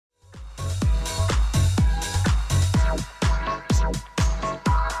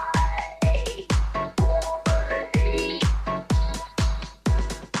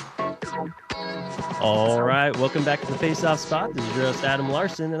All right, welcome back to the Face Off Spot. This is your host, Adam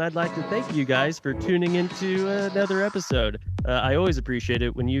Larson, and I'd like to thank you guys for tuning into another episode. I always appreciate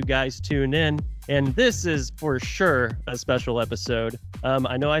it when you guys tune in, and this is for sure a special episode.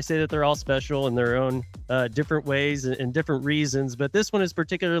 I know I say that they're all special in their own different ways and different reasons, but this one is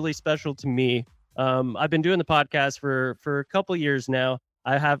particularly special to me. I've been doing the podcast for a couple years now.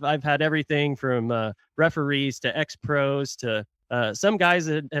 I've had everything from referees to ex-pros to some guys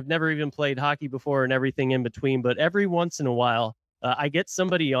that have never even played hockey before and everything in between. But every once in a while, I get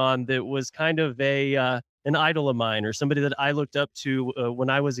somebody on that was kind of an idol of mine or somebody that I looked up to when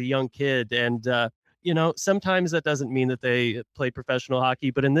I was a young kid. And, sometimes that doesn't mean that they play professional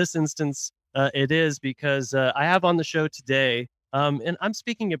hockey. But in this instance, it is because I have on the show today. And I'm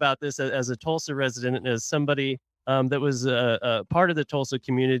speaking about this as a Tulsa resident and as somebody that was a part of the Tulsa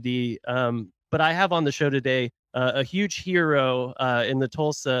community. But I have on the show today a huge hero in the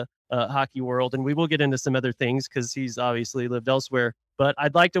Tulsa hockey world, and we will get into some other things because he's obviously lived elsewhere. But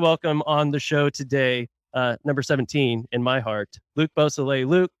I'd like to welcome on the show today, number 17 in my heart, Luc Beausoleil.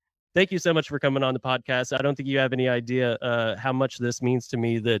 Luc, thank you so much for coming on the podcast. I don't think you have any idea how much this means to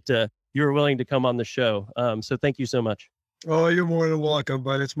me that you were willing to come on the show. So thank you so much. Oh, you're more than welcome,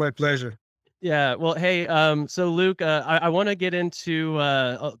 but it's my pleasure. Yeah, well, hey, so Luc, I want to get into,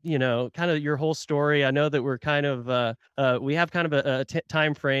 kind of your whole story. I know that we're kind of, we have kind of a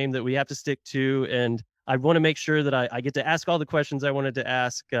time frame that we have to stick to, and I want to make sure that I get to ask all the questions I wanted to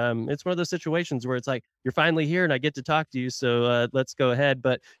ask. It's one of those situations where it's like, you're finally here and I get to talk to you, so let's go ahead.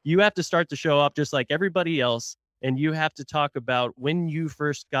 But you have to start the show off just like everybody else, and you have to talk about when you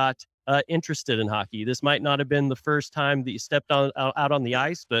first got interested in hockey. This might not have been the first time that you stepped out on the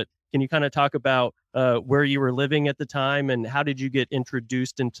ice, but can you kind of talk about where you were living at the time and how did you get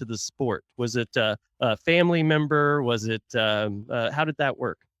introduced into the sport? Was it a family member? Was it, how did that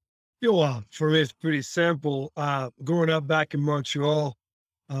work? Yeah, well, for me, it's pretty simple. Growing up back in Montreal,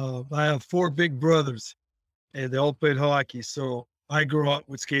 I have four big brothers and they all played hockey. So I grew up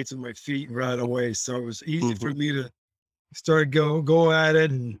with skates on my feet right away. So it was easy for me to start go at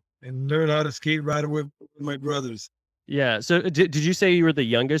it and learn how to skate right away with my brothers. Yeah. So did you say you were the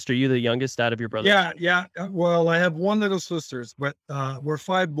youngest? Are you the youngest out of your brothers? Yeah. Well, I have one little sisters, but we're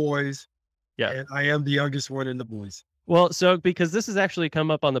five boys. Yeah. And I am the youngest one in the boys. Well, so because this has actually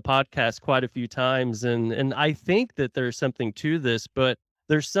come up on the podcast quite a few times, and I think that there's something to this, but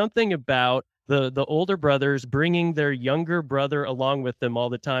there's something about the older brothers bringing their younger brother along with them all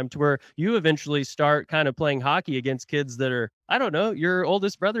the time to where you eventually start kind of playing hockey against kids that are, I don't know, your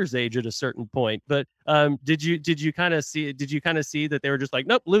oldest brother's age at a certain point. But did you kind of see that they were just like,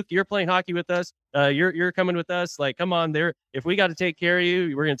 nope, Luc, you're playing hockey with us. You're coming with us. Like, come on, there. If we got to take care of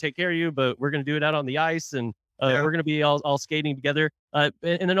you, we're going to take care of you, but we're going to do it out on the ice and we're going to be all skating together. And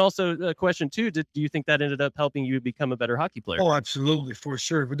then also a question too, do you think that ended up helping you become a better hockey player? Oh, absolutely, for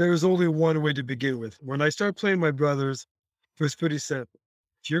sure. But there was only one way to begin with. When I started playing my brothers, it was pretty simple.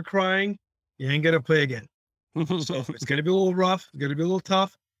 If you're crying, you ain't going to play again. So it's going to be a little rough. It's going to be a little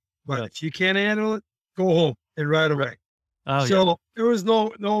tough. But if you can't handle it, go home and right away. Oh, so there was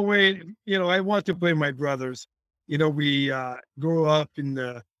no way, I want to play my brothers. We grew up in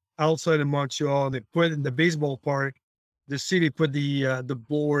the outside of Montreal, and they put in the baseball park, the city put the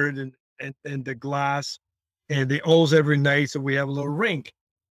board and the glass and they owes every night. So we have a little rink.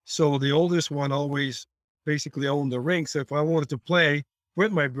 So the oldest one always basically owned the rink. So if I wanted to play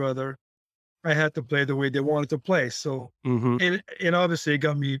with my brother, I had to play the way they wanted to play. So, and obviously it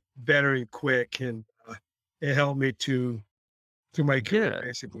got me better and quick, and it helped me to my career,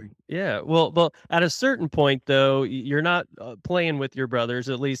 basically. Yeah. Well, at a certain point though, you're not playing with your brothers,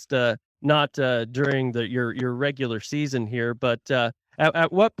 at least not during your regular season here. But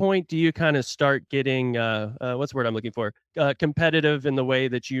at what point do you kind of start getting what's the word I'm looking for? Competitive in the way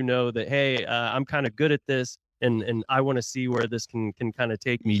that that, hey, I'm kind of good at this, and I want to see where this can kind of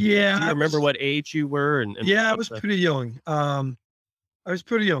take me. Yeah. Do you remember what age you were? And yeah, I was pretty young. I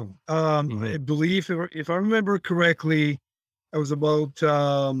believe if I remember correctly, I was about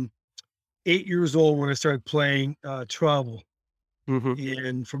 8 years old when I started playing travel.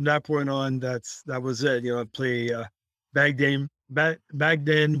 And from that point on, that was it. I play back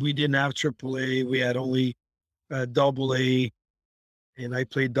then we didn't have AAA. We had only AA, and I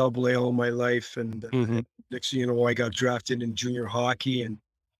played AA all my life. And next thing you know, I got drafted in junior hockey, and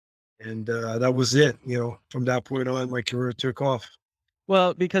that was it. From that point on, my career took off.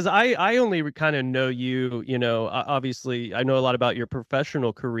 Well, because I only kind of know you, obviously I know a lot about your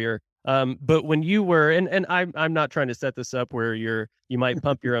professional career. But when you were, and I'm not trying to set this up where you might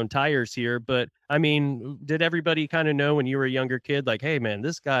pump your own tires here, but I mean, did everybody kind of know when you were a younger kid, like, hey man,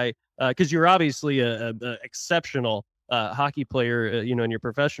 this guy, because you're obviously a exceptional hockey player, in your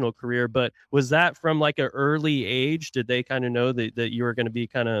professional career, but was that from like an early age? Did they kind of know that you were going to be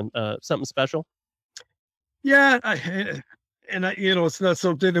kind of something special? Yeah, and it's not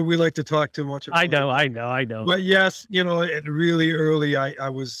something that we like to talk too much I about. know, I know, I know. But yes, at really early, I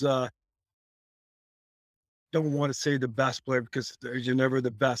was don't want to say the best player because you're never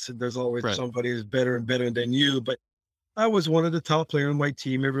the best, and there's always Right. somebody who's better and better than you. But I was one of the top players on my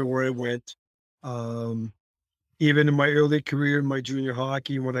team everywhere I went. Um, Even in my early career in my junior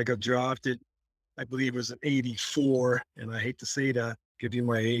hockey, when I got drafted, I believe it was in '84, and I hate to say that, give you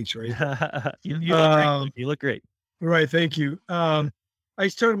my age, right? But You look great. um, You look great. right, thank you. I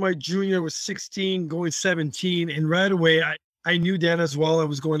started my junior was 16, going 17, and right away I knew then as well I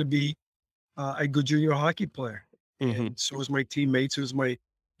was going to be a good junior hockey player, Hmm. and so was my teammates, so was the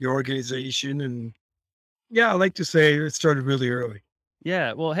organization, and yeah, I like to say it started really early.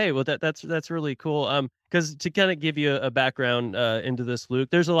 Yeah, well, hey, well that's really cool. Because to kind of give you a background into this, Luke,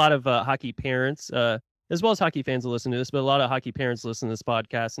 there's a lot of hockey parents, as well as hockey fans that listen to this, but a lot of hockey parents listen to this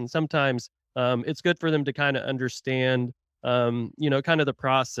podcast, and sometimes it's good for them to kind of understand, kind of the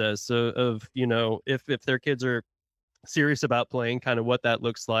process of if their kids are serious about playing, kind of what that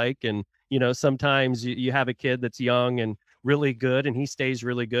looks like. And, sometimes you have a kid that's young and really good and he stays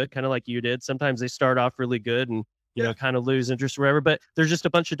really good, kind of like you did. Sometimes they start off really good and, Yeah, kind of lose interest or whatever, but there's just a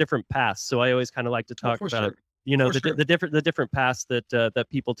bunch of different paths. So I always kind of like to oh, talk for about, sure, for the, sure. the different paths that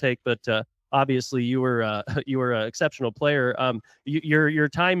people take. But, obviously you were, you were an exceptional player. Your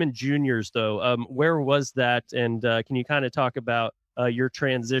time in juniors though, where was that? And, can you kind of talk about, your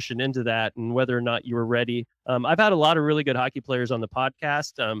transition into that and whether or not you were ready. I've had a lot of really good hockey players on the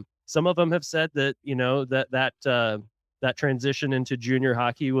podcast. Some of them have said that that transition into junior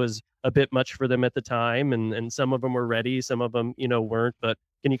hockey was a bit much for them at the time, and some of them were ready, some of them weren't. But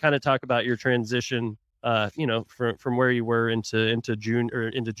can you kind of talk about your transition, from where you were into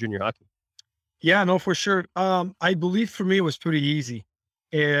junior hockey? Yeah, no, for sure. I believe for me it was pretty easy.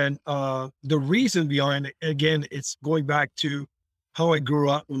 And the reason behind it, again, it's going back to how I grew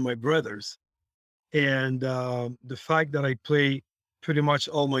up with my brothers. And the fact that I play pretty much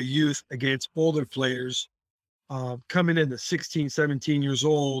all my youth against older players, coming in at 16, 17 years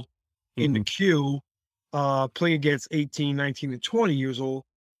old in the Hmm. queue, playing against 18, 19, and 20 years old,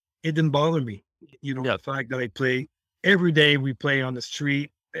 it didn't bother me. The Yeah. fact that I play every day, we play on the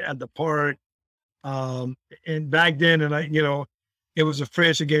street, at the park, and back then, and it was a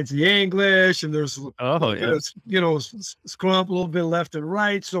French against the English, and there's a Oh little bit yeah. of, scrump, a little bit left and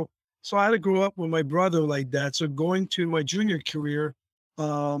right. So I had to grow up with my brother like that. So going to my junior career,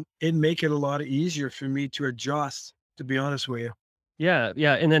 it make it a lot easier for me to adjust, to be honest with you. Yeah,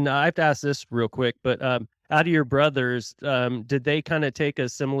 yeah, and then I have to ask this real quick, but, out of your brothers, did they kinda take a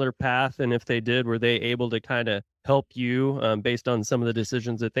similar path? And if they did, were they able to kinda help you, based on some of the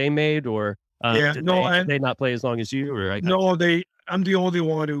decisions that they made? Or, Yeah, did no, and they not play as long as you? Or no, I'm the only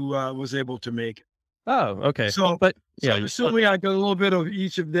one who was able to make it. Oh, okay. So, But so yeah, I'm assuming I got a little bit of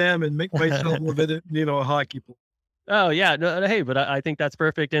each of them and make myself a little bit, a hockey player. Oh, yeah, no, hey, but I think that's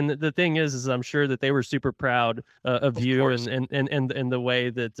perfect, and the thing is I'm sure that they were super proud, of Of you course. and the way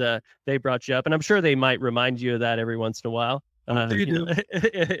that, they brought you up, and I'm sure they might remind you of that every once in a while, They do.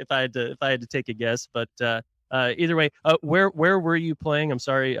 if I had to take a guess. But, either way, where were you playing? I'm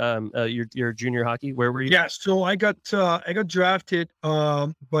sorry, your junior hockey, where were you? Yeah, so I got drafted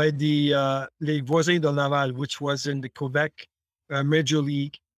by the Les Voisins de Laval, which was in the Quebec Major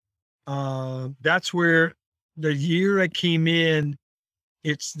League. That's where the year I came in,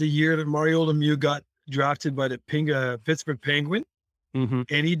 it's the year that Mario Lemieux got drafted by the Pittsburgh Penguin, Mhm.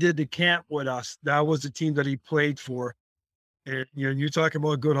 and he did the camp with us. That was the team that he played for. And you talk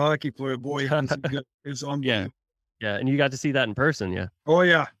about a good hockey player, boy, is good. It's Yeah, unbelievable. yeah, and you got to see that in person, yeah. Oh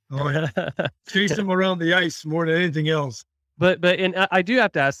yeah, oh yeah. Chase him around the ice more than anything else. But and I do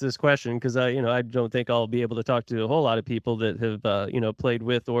have to ask this question because I don't think I'll be able to talk to a whole lot of people that have played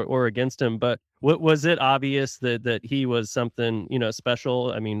with or against him. But what was it obvious that he was something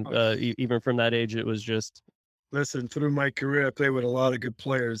special? I mean, even from that age, it was just. Listen, through my career, I played with a lot of good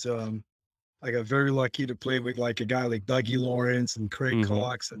players. I got very lucky to play with like a guy like Dougie Lawrence and Craig Hmm.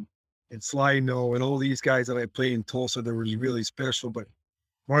 Cox and Slino and all these guys that I played in Tulsa that were really special. But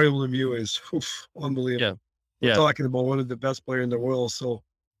Mario Lemieux is Yeah, unbelievable. We're yeah, talking about one of the best players in the world. So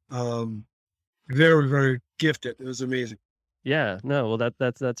um, very, very gifted. It was amazing. yeah. No, well,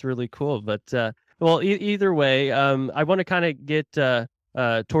 that's really cool. But well, either way, I want to kind of get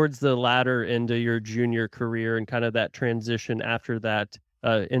towards the latter end of your junior career and kind of that transition after that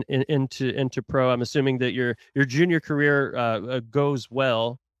into pro. I'm assuming that your junior career goes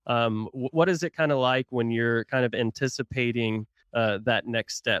well. What is it kind of like when you're kind of anticipating that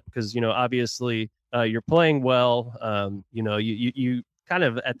next step? Because obviously you're playing well. You kind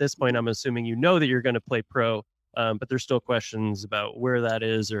of at this point, I'm assuming that you're going to play pro, but there's still questions about where that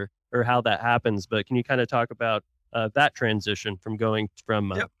is or how that happens. But can you kind of talk about that transition from going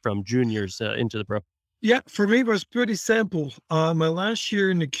Yeah. from juniors into the pro? Yeah. For me, it was pretty simple. My last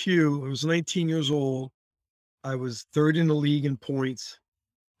year in the queue, I was 19 years old. I was third in the league in points.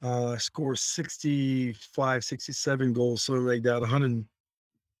 Scored 65, 67 goals, something like that,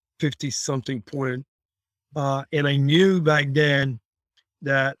 150 something point. And I knew back then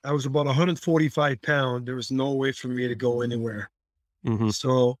that I was about 145 pounds. There was no way for me to go anywhere. Mm-hmm.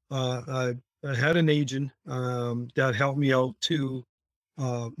 So I had an agent that helped me out to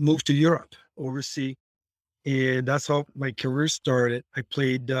move to Europe, overseas, and that's how my career started. I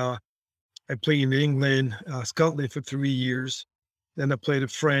played in England, Scotland for 3 years. Then I played in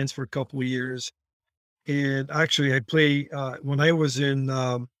France for a couple of years. And actually, I played when I was in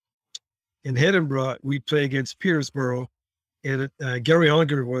Edinburgh. We played against Peterborough, and Gary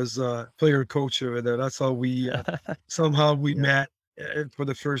Unger was player coach over there. That's how we somehow we Yeah. met for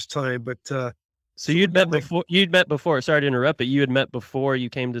the first time. But So so yeah, you'd met before. Sorry to interrupt, but you had met before you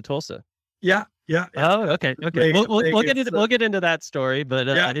came to Tulsa. yeah, yeah, yeah. Oh, okay, okay. Play, We'll play we'll get against, into we'll get into that story, but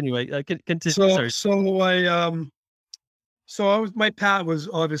yeah. anyway, continue. So Sorry. so I was my path was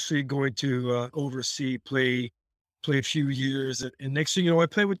obviously going to oversee play a few years, and next thing you know, I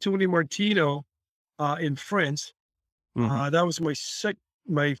played with Tony Martino in France. Hmm. That was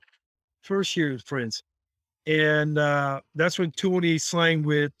my first year in France, and that's when Tony signed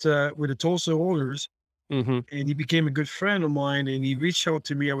with the Tulsa Oilers, Hmm. and he became a good friend of mine. And he reached out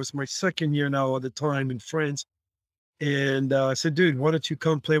to me. I was my second year now at the time in France, and I said, "Dude, why don't you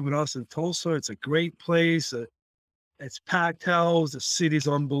come play with us in Tulsa? It's a great place. It's packed house. The city's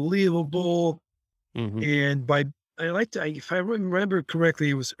unbelievable." Hmm. And if I remember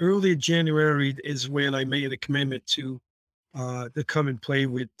correctly, it was early January is when I made a commitment to come and play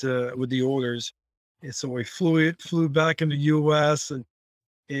with the Oilers. And so I flew back in the U.S.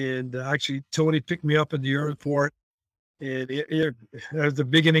 and actually Tony picked me up at the airport, and that was the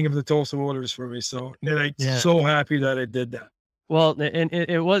beginning of the Tulsa Oilers for me. So and I'm Yeah. so happy that I did that. Well,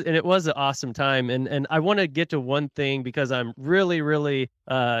 it was an awesome time, and I want to get to one thing because I'm really, really,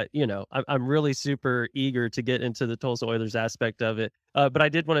 I'm really super eager to get into the Tulsa Oilers aspect of it. But I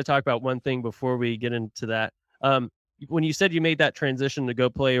did want to talk about one thing before we get into that. Um, when you said you made that transition to go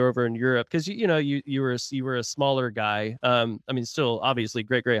play over in Europe, because you were a smaller guy. I mean, still obviously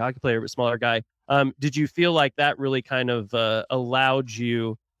great hockey player, but smaller guy. Did you feel like that really kind of allowed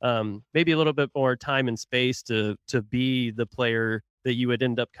you? Maybe a little bit more time and space to be the player that you would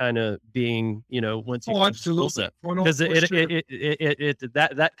end up kind of being, once you Oh, came to absolutely. Tulsa. Oh, no, Because for sure.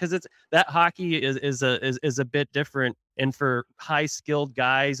 that because it's that hockey is a bit different, and for high skilled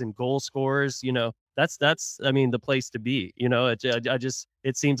guys and goal scorers, that's I mean the place to be. I just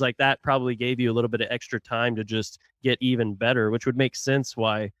it seems like that probably gave you a little bit of extra time to just get even better, which would make sense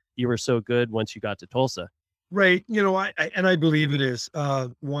why you were so good once you got to Tulsa. Right. I believe it is.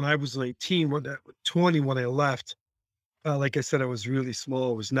 When I was 19, 20, when I left, like I said, I was really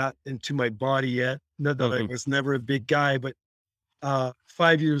small. I was not into my body yet. Not that I Hmm. was never a big guy, but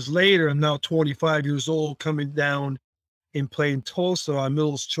 5 years later, I'm now 25 years old, coming down and playing Tulsa. I'm a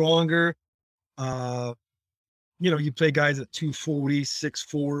little stronger. Uh, you play guys at 240,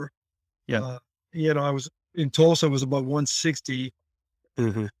 6'4". Yeah. Uh, I was in Tulsa, I was about 160,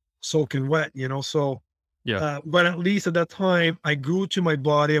 Hmm. soaking wet, so Yeah. but at least at that time, I grew to my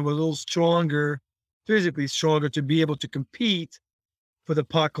body. I was a little stronger, physically stronger to be able to compete for the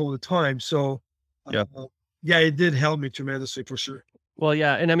puck all the time. So, Yeah. yeah, it did help me tremendously for sure. Well,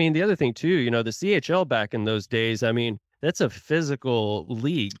 yeah, and I mean the other thing too, the CHL back in those days, I mean, that's a physical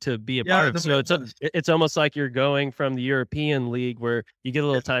league to be a Yeah, part of. no, So it was. it's almost like you're going from the European league where you get a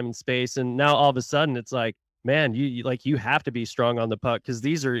little Yeah, time and space, and now all of a sudden it's like, man, you have to be strong on the puck because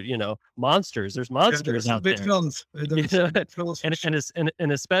these are monsters. There's yeah, monsters there's some out big there. fellas. You There's know, some big fellas for sure.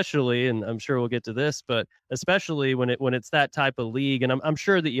 and especially, and I'm sure we'll get to this, but especially when it's that type of league, and I'm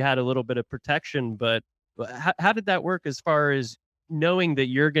sure that you had a little bit of protection, but how did that work as far as knowing that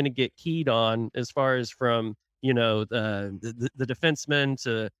you're going to get keyed on, as far as from the defenseman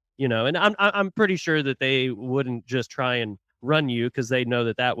to and I'm pretty sure that they wouldn't just try and run you because they know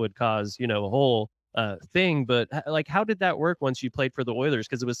that would cause a hole. thing. But like, how did that work once you played for the Oilers?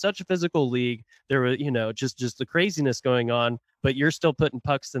 Because it was such a physical league. There was, just the craziness going on, but you're still putting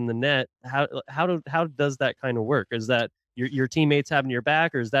pucks in the net. How does that kind of work? Is that your teammates having your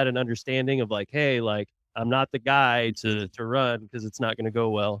back, or is that an understanding of like, hey, like I'm not the guy to run because it's not going to go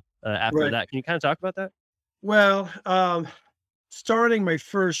well after Right. that? Can you kind of talk about that? Well, starting my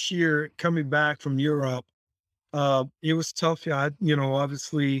first year coming back from Europe, it was tough. Yeah,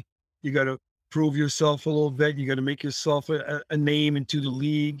 obviously you got to prove yourself a little bit. You got to make yourself a name into the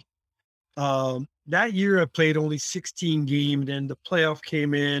league. That year I played only 16 games. Then the playoff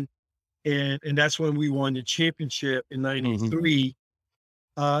came in, and that's when we won the championship in Hmm. '93.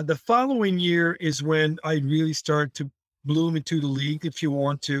 The following year is when I really started to bloom into the league, if you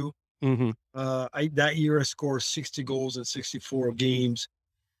want to. Hmm. I that year I scored 60 goals in 64 games,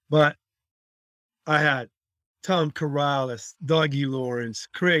 but I had Tom Corrales, Dougie Lawrence,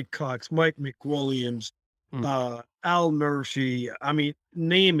 Craig Cox, Mike McWilliams, Al Murphy. I mean,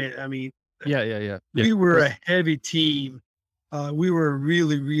 name it. I mean, Yeah, yeah, yeah, yeah. we were That's a heavy team. We were a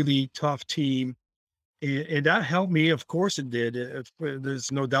really, really tough team. And that helped me. Of course, it did.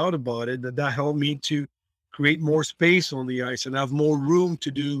 There's no doubt about it. That helped me to create more space on the ice and have more room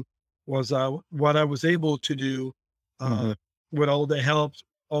to do was what I was able to do hmm uh, with all the help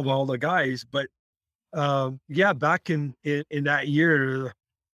of all the guys. But yeah, back in that year,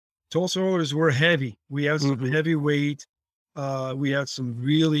 Tulsa Oilers were heavy. We had some hmm heavyweight. We had some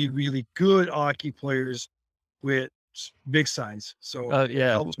really, really good hockey players with big size. So it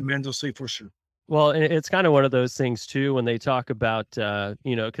yeah. helped tremendously for sure. Well, and it's kind of one of those things too when they talk about,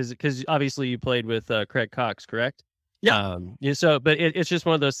 because obviously you played with Craig Cox, correct? Yeah. Yeah. So, but it's just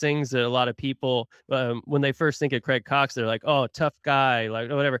one of those things that a lot of people, when they first think of Craig Cox, they're like, "Oh, tough guy,"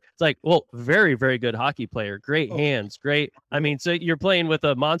 like whatever. It's like, well, very, very good hockey player, great Oh, hands, great. I mean, so you're playing with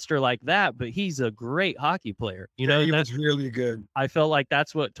a monster like that, but he's a great hockey player. yeah, he That was really good. I felt like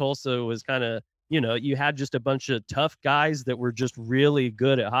that's what Tulsa was kind of, you had just a bunch of tough guys that were just really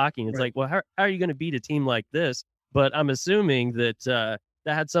good at hockey. And it's Right. like, well, how are you going to beat a team like this? But I'm assuming that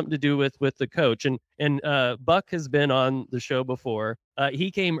that had something to do with the coach. And Buck has been on the show before.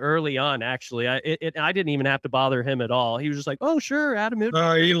 He came early on, actually. I didn't even have to bother him at all. He was just like, "Oh, sure, Adam."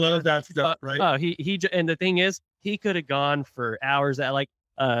 He loved that stuff, right? And the thing is, he could have gone for hours. At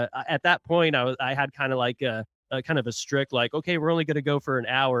that point, I had kind of like kind of a strict, like, okay, we're only going to go for an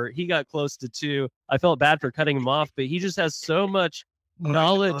hour. He got close to 2. I felt bad for cutting him off, but he just has so much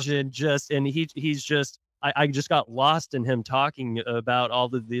knowledge and he's just I just got lost in him talking about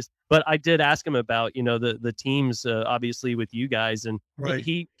all of these. But I did ask him about, the teams, obviously with you guys, and Right.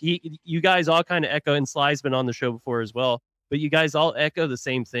 you guys all kind of echo, and Sly's been on the show before as well, but you guys all echo the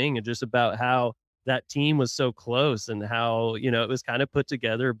same thing, and just about how that team was so close and how, it was kind of put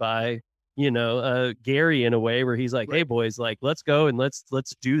together by, Gary, in a way where he's like, Right. "Hey boys, like let's go and let's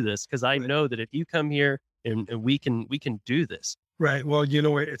do this, because I Right. know that if you come here and we can do this." Right. Well,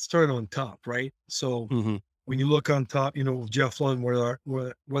 it started on top, right? So Hmm. when you look on top, Jeff Lund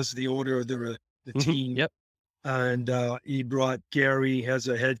was the owner of the Hmm. team, Yep. and he brought Gary as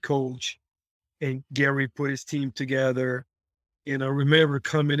a head coach, and Gary put his team together. And I remember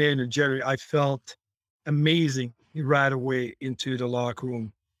coming in, and Jerry, I felt amazing right away into the locker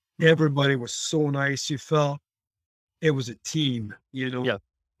room. Everybody was so nice. You felt it was a team, Yeah.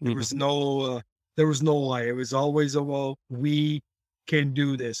 There Hmm. was no there was no lie. It was always a, well, we can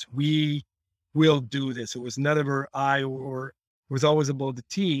do this. We will do this. It was never I, or it was always about the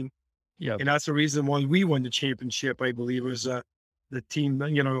team. Yeah. And that's the reason why we won the championship. I believe was the team.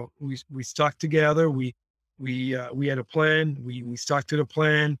 We stuck together. We had a plan. We stuck to the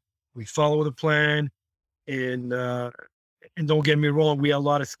plan. We followed the plan. And don't get me wrong, we had a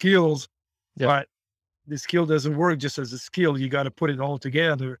lot of skills, Yep. but the skill doesn't work just as a skill. You got to put it all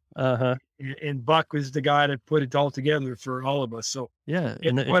together. Uh-huh. And Buck was the guy that put it all together for all of us. So Yeah.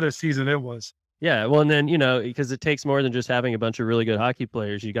 And what a season it was. yeah, well, and then, because it takes more than just having a bunch of really good hockey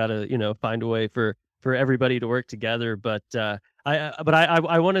players. You got to, find a way for everybody to work together. But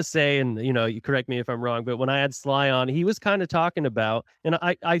I want to say, and you correct me if I'm wrong, but when I had Sly on, he was kind of talking about, and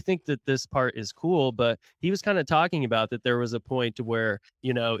I think that this part is cool, but he was kind of talking about that there was a point to where,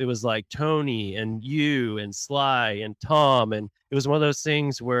 it was like Tony and you and Sly and Tom, and it was one of those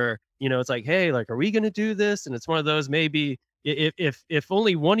things where, it's like, hey, like, are we going to do this? And it's one of those, maybe if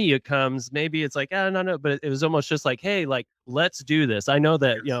only one of you comes, maybe it's like, ah, no, but it was almost just like, hey, like, let's do this. I know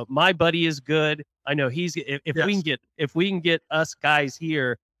that, Yes. my buddy is good. I know Yes. if we can get us guys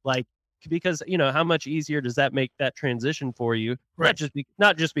here, like, because how much easier does that make that transition for you? Right.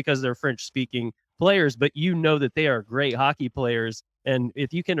 Not just because they're French speaking players, but that they are great hockey players. And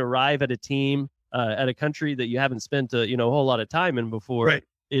if you can arrive at a team at a country that you haven't spent a whole lot of time in before, Right.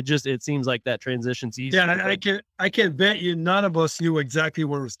 it seems like that transition's Yeah, easier. and I can bet you none of us knew exactly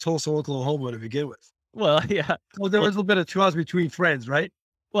where it was Tulsa, Oklahoma to begin with. Well, yeah. Well, there Well, was a little bit of trust between friends, right?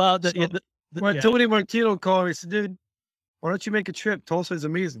 well, So when yeah. Tony Martino called me, he said, "Dude, why don't you make a trip? Tulsa is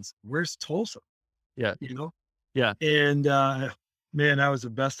amazing." I said, "Where's Tulsa?" Yeah. You know? Yeah. And man, that was the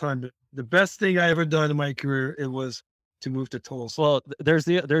best time. The best thing I ever done in my career. It was to move to Tulsa. Well, there's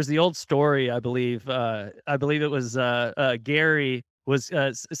the old story, I believe. I believe it was Gary was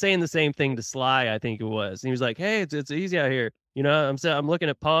saying the same thing to Sly. I think it was. And he was like, "Hey, it's easy out here. I'm looking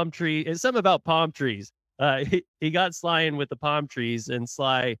at palm tree. It's something about palm trees." He got Sly in with the palm trees, and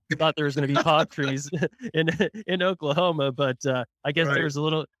Sly thought there was going to be palm trees in in Oklahoma, but I guess there Right. was a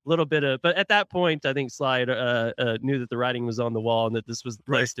little bit of. But at that point, I think Sly knew that the writing was on the wall and that this was the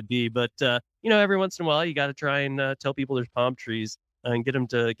Right. place to be. But every once in a while, you got to try and tell people there's palm trees and get them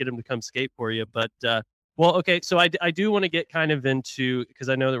to come skate for you. But well, okay, so I do want to get kind of into because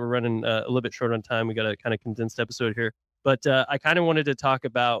I know that we're running a little bit short on time. We got a kind of condensed episode here, but I kind of wanted to talk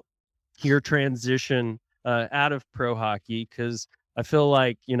about your transition out of pro hockey because I feel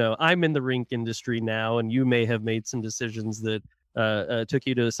like I'm in the rink industry now, and you may have made some decisions that took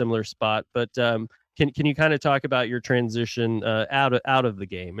you to a similar spot. But can you kind of talk about your transition out of the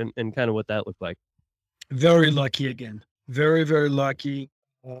game and kind of what that looked like? Very lucky again. Very, very lucky.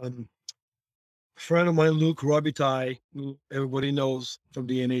 Um, Friend of mine, Luc Beausoleil, who everybody knows from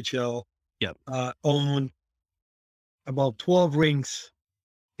the NHL, Yep. owned about 12 rinks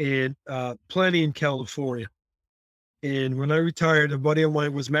and plenty in California. And when I retired, a buddy of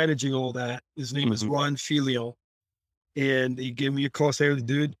mine was managing all that. His name is Hmm. Ron Filio. And he gave me a call, saying,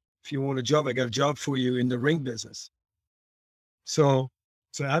 "Dude, if you want a job, I got a job for you in the ring business." So,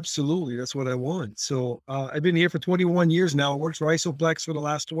 so absolutely, that's what I want. So I've been here for 21 years now. I worked for Isoplex for the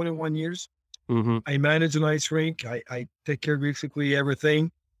last 21 years. Hmm. I manage an ice rink. I take care of basically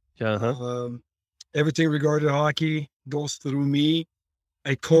everything. Uh-huh. Um, Everything regarding hockey goes through me.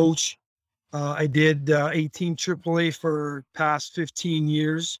 I coach. I did 18 AAA for past 15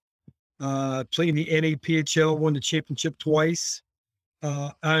 years. Played in the NAPHL, won the championship twice.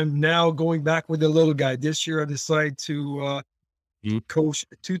 I'm now going back with the little guy. This year, I decided to coach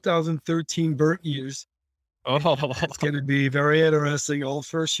 2013 Burnt Years. Oh. It's going to be very interesting. All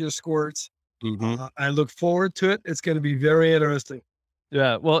first year squirts. Hmm. I look forward to it. It's going to be very interesting.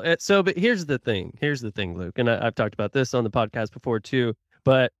 Yeah. Well, but here's the thing. Here's the thing, Luke. And I've talked about this on the podcast before too.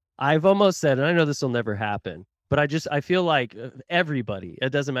 But I've almost said, and I know this will never happen, but I feel like everybody,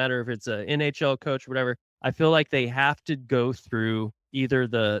 it doesn't matter if it's an NHL coach, or whatever. I feel like they have to go through either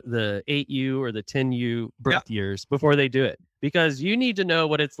the 8U or the 10U Yeah, birth years before they do it, because you need to know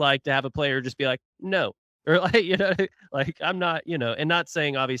what it's like to have a player just be like, no, or like, like I'm not, and not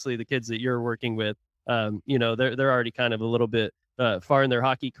saying obviously the kids that you're working with, they're already kind of a little bit far in their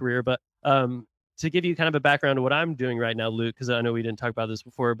hockey career. But to give you kind of a background of what I'm doing right now, Luke, because I know we didn't talk about this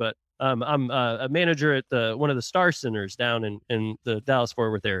before, but I'm a manager at one of the Star Centers down in the Dallas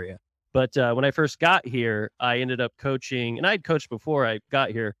Fort Worth area. But when I first got here, I ended up coaching, and I'd coached before I got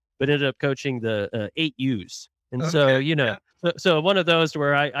here, but ended up coaching the 8Us. And so, okay, yeah, so one of those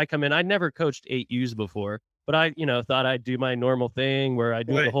where I come in, I never coached 8Us before, but I, thought I'd do my normal thing where I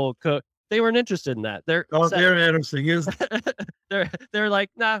do the right. whole coach. They weren't interested in that. They're Oh, set. very interesting, isn't They're like,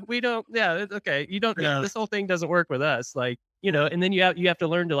 nah, we don't. Yeah, it's okay. You don't. it? Yeah, This whole thing doesn't work with us. Like, and then you have to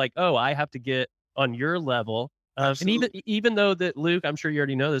learn to like, oh, I have to get on your level. And even absolutely. even though that Luke, I'm sure you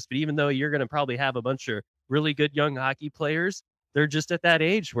already know this, but even though you're going to probably have a bunch of really good young hockey players, they're just at that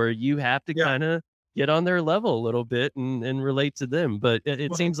age where you have to Yeah. kind of get on their level a little bit and relate to them. But it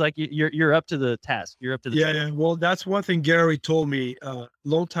Well, seems like you're up to the task. You're up to the yeah, task. yeah. Well, that's one thing Gary told me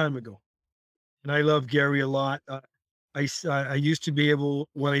long time ago, and I love Gary a lot. I used to be able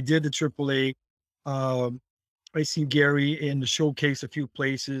when I did the AAA. Um, I seen Gary in the showcase a few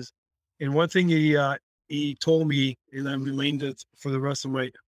places, and one thing he told me, and I remained it for the rest of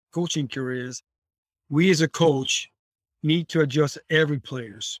my coaching career is, we as a coach need to adjust every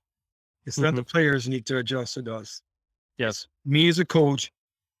players. It's not Hmm. the players need to adjust to us. Yeah. It's me as a coach.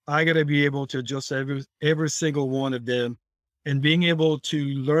 I got to be able to adjust every single one of them, and being able to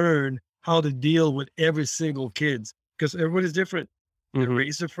learn how to deal with every single kids because everybody's different. They're Hmm.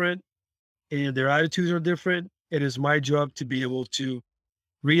 raised different and their attitudes are different. It is my job to be able to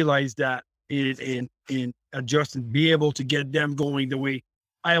realize that and adjust and be able to get them going the way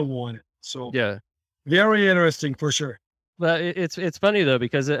I want it. So Yeah. very interesting for sure. Well, it's funny though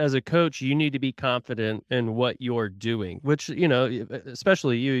because as a coach, you need to be confident in what you're doing, which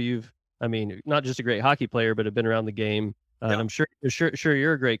especially you've I mean, not just a great hockey player, but have been around the game Yeah, I'm sure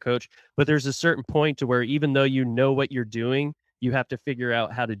you're a great coach, but there's a certain point to where even though you know what you're doing, you have to figure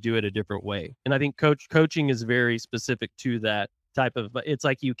out how to do it a different way. And I think coaching is very specific to that type of. But it's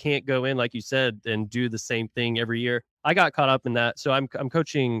like you can't go in like you said and do the same thing every year. I got caught up in that, so I'm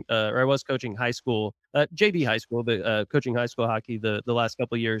coaching, or I was coaching high school, JV high school, but coaching high school hockey the last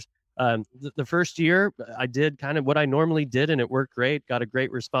couple of years. The first year, I did kind of what I normally did, and it worked great. Got a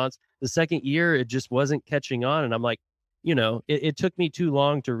great response. The second year, it just wasn't catching on, and I'm like, it took me too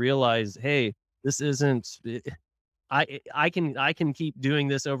long to realize, hey, this isn't. I can keep doing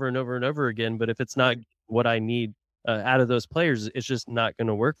this over and over and over again, but if it's not right. what I need out of those players, it's just not going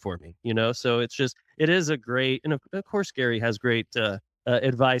to work for me. So it is a great, and of course Gary has great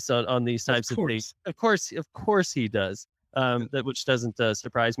advice on these Of types of things. course. Of course he does. Yeah. That which doesn't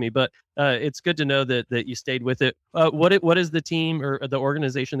surprise me, but it's good to know that you stayed with it. What is the team or the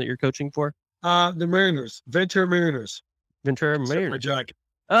organization that you're coaching for? The Mariners, Ventura Mariners. Ventura Except my Mariners. jacket.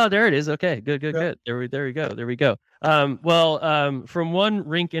 Oh, there it is. Okay, good, good, Yeah, good. There we go. From one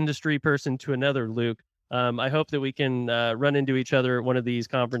rink industry person to another, Luke. I hope that we can run into each other at one of these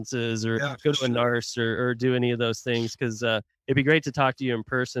conferences, or yeah, go for to a sure. NARS, or do any of those things, because it'd be great to talk to you in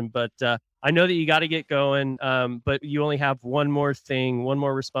person. But I know that you got to get going. But you only have one more thing, one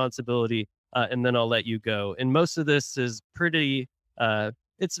more responsibility, and then I'll let you go. And most of this is pretty.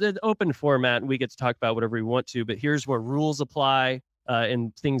 It's an open format, and we get to talk about whatever we want to. But here's where rules apply,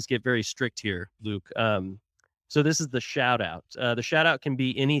 and things get very strict here, Luke. So this is the shout out. The shout out can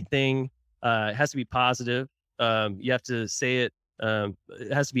be anything. It has to be positive. You have to say it.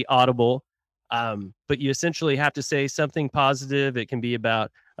 It has to be audible. But you essentially have to say something positive. It can be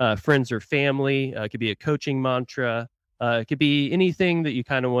about friends or family. It could be a coaching mantra. It could be anything that you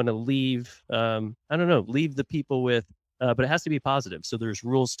kind of want to leave. I don't know, leave the people with. But it has to be positive. So there's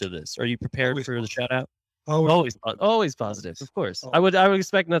rules to this. Are you prepared Always for the positive. shout out? Always, Always positive, always, of course. I always, would I would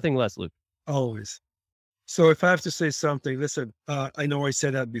expect nothing less, Luke. always. So if I have to say something, listen, I know I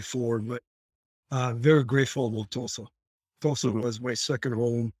said that before, but very grateful about Tulsa. Tulsa Mhm. was my second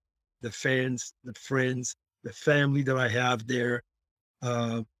home. The fans, the friends, the family that I have there.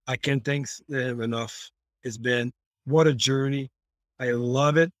 I can't thank them enough. It's been what a journey. I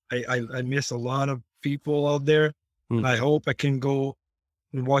love it. I miss a lot of people out there, Mm. and I hope I can go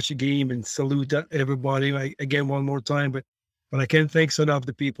and watch a game and salute everybody again one more time. But I can't thank enough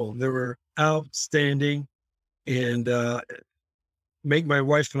the people. They were outstanding, and make my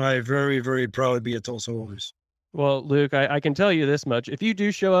wife and I very, very proud to be a Tulsa Oilers. Well, Luke, I can tell you this much. If you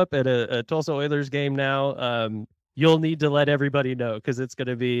do show up at a Tulsa Oilers game now, you'll need to let everybody know, because it's going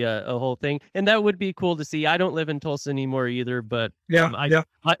to be a whole thing. And that would be cool to see. I don't live in Tulsa anymore either, but Yeah, yeah,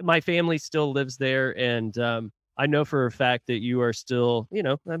 my family still lives there. And I know for a fact that you are still,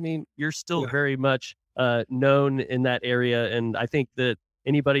 I mean, you're still yeah, very much known in that area. And I think that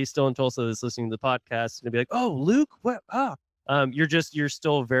anybody still in Tulsa that's listening to the podcast is going to be like, oh, Luke, what? Ah. You're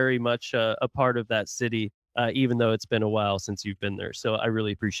still very much a part of that city, even though it's been a while since you've been there. So I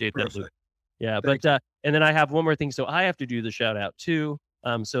really appreciate that, Luke. perfect. Yeah, Thank but and then I have one more thing. So I have to do the shout out too.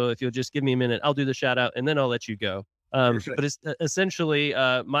 So if you'll just give me a minute, I'll do the shout out and then I'll let you go. you. But Perfect. it's essentially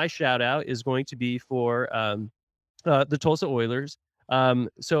my shout out is going to be for the Tulsa Oilers.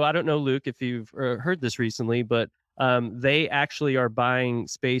 So I don't know, Luke, if you've heard this recently, but they actually are buying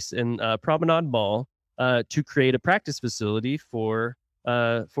space in Promenade Mall to create a practice facility for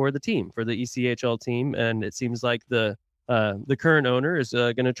the team, for the ECHL team, and it seems like the current owner is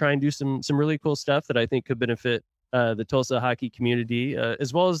going to try and do some really cool stuff that I think could benefit the Tulsa hockey community,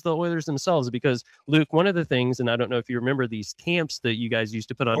 as well as the Oilers themselves. Because Luke, one of the things, and I don't know if you remember these camps that you guys used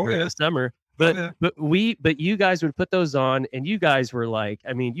to put on Oh during yeah. the summer, Oh but yeah. but you guys would put those on, and you guys were like,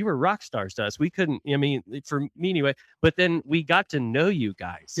 I mean, you were rock stars to us. We couldn't, I mean, for me anyway. But then we got to know you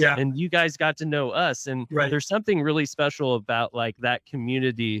guys, Yeah. and you guys got to know us, and Right. there's something really special about like that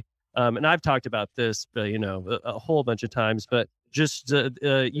community. And I've talked about this, a whole bunch of times, but just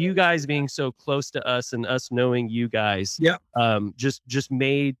you guys being so close to us and us knowing you guys, Yeah. just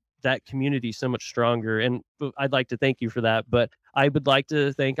made that community so much stronger. And I'd like to thank you for that. But I would like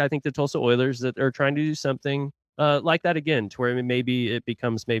to thank, I think, the Tulsa Oilers that are trying to do something like that again, to where maybe it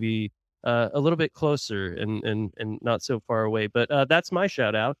becomes maybe a little bit closer and not so far away. But that's my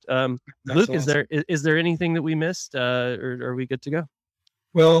shout out. That's Luke, is awesome. there there anything that we missed, or are we good to go?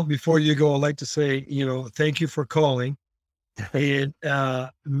 Well, before you go, I'd like to say, thank you for calling, and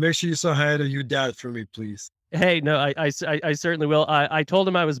make sure you say hi to your dad for me, please. Hey, no, I certainly will. I told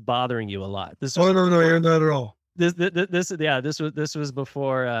him I was bothering you a lot. This was Oh no, no, you're not at all. this was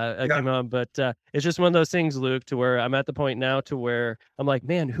before I Yeah, came on, but it's just one of those things, Luke, to where I'm at the point now to where I'm like,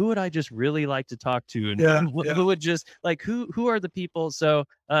 man, who would I just really like to talk to, and yeah, who yeah. would just like who are the people? So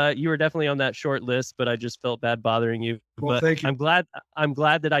you were definitely on that short list, but I just felt bad bothering you. Well, But thank you. I'm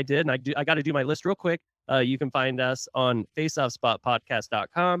glad that I did, and I got to do my list real quick. You can find us on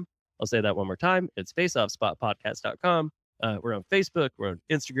faceoffspotpodcast.com. I'll say that one more time. It's faceoffspotpodcast.com. We're on Facebook. We're on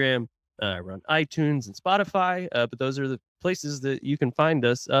Instagram. We're on iTunes and Spotify, but those are the places that you can find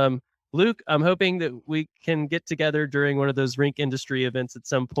us. Luke, I'm hoping that we can get together during one of those rink industry events at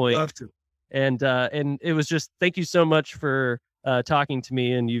some point. Love to. And it was just thank you so much for talking to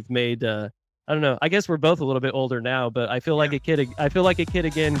me. And you've made I don't know. I guess we're both a little bit older now, but I feel like Yeah. a kid. I feel like a kid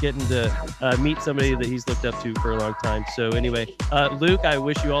again, getting to meet somebody that he's looked up to for a long time. So anyway, Luke, I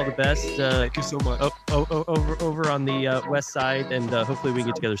wish you all the best. Thank you so much. Over on the west side, and hopefully we can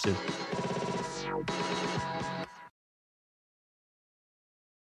get together soon.